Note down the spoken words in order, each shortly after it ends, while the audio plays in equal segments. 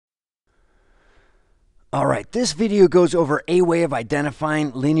All right, this video goes over a way of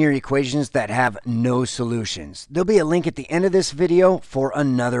identifying linear equations that have no solutions. There'll be a link at the end of this video for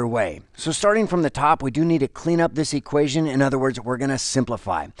another way. So starting from the top, we do need to clean up this equation. In other words, we're going to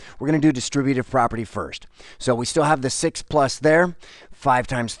simplify. We're going to do distributive property first. So we still have the 6 plus there. 5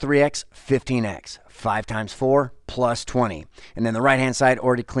 times 3x, 15x. 5 times 4 plus 20. And then the right-hand side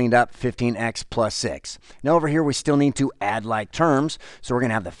already cleaned up, 15x plus 6. Now over here, we still need to add like terms. So we're going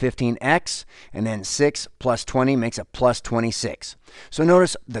to have the 15x, and then 6 plus 20 makes a plus 26. So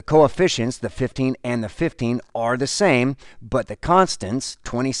notice the coefficients, the 15 and the 15, are the same, but the constants,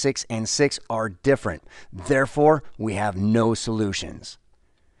 26 and 6, are different. Therefore, we have no solutions.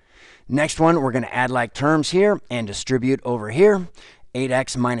 Next one, we're going to add like terms here and distribute over here.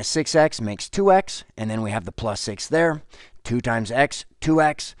 8x minus 6x makes 2x, and then we have the plus 6 there. 2 times x,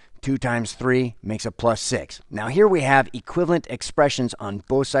 2x. 2 times 3 makes a plus 6. Now here we have equivalent expressions on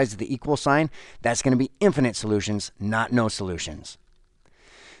both sides of the equal sign. That's going to be infinite solutions, not no solutions.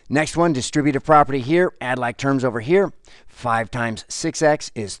 Next one, distributive property here. Add like terms over here. 5 times 6x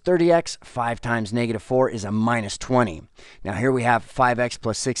is 30x. 5 times negative 4 is a minus 20. Now here we have 5x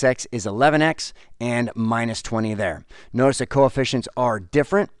plus 6x is 11x and minus 20 there. Notice the coefficients are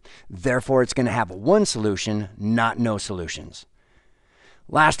different. Therefore, it's going to have one solution, not no solutions.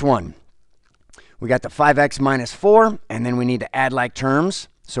 Last one. We got the 5x minus 4, and then we need to add like terms.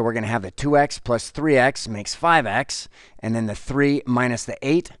 So we're going to have the 2x plus 3x makes 5x, and then the 3 minus the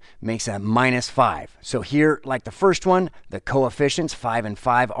 8 makes a minus 5. So here, like the first one, the coefficients 5 and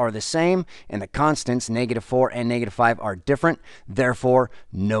 5 are the same, and the constants negative 4 and negative 5 are different. Therefore,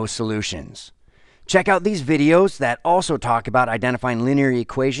 no solutions. Check out these videos that also talk about identifying linear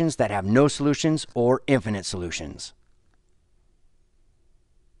equations that have no solutions or infinite solutions.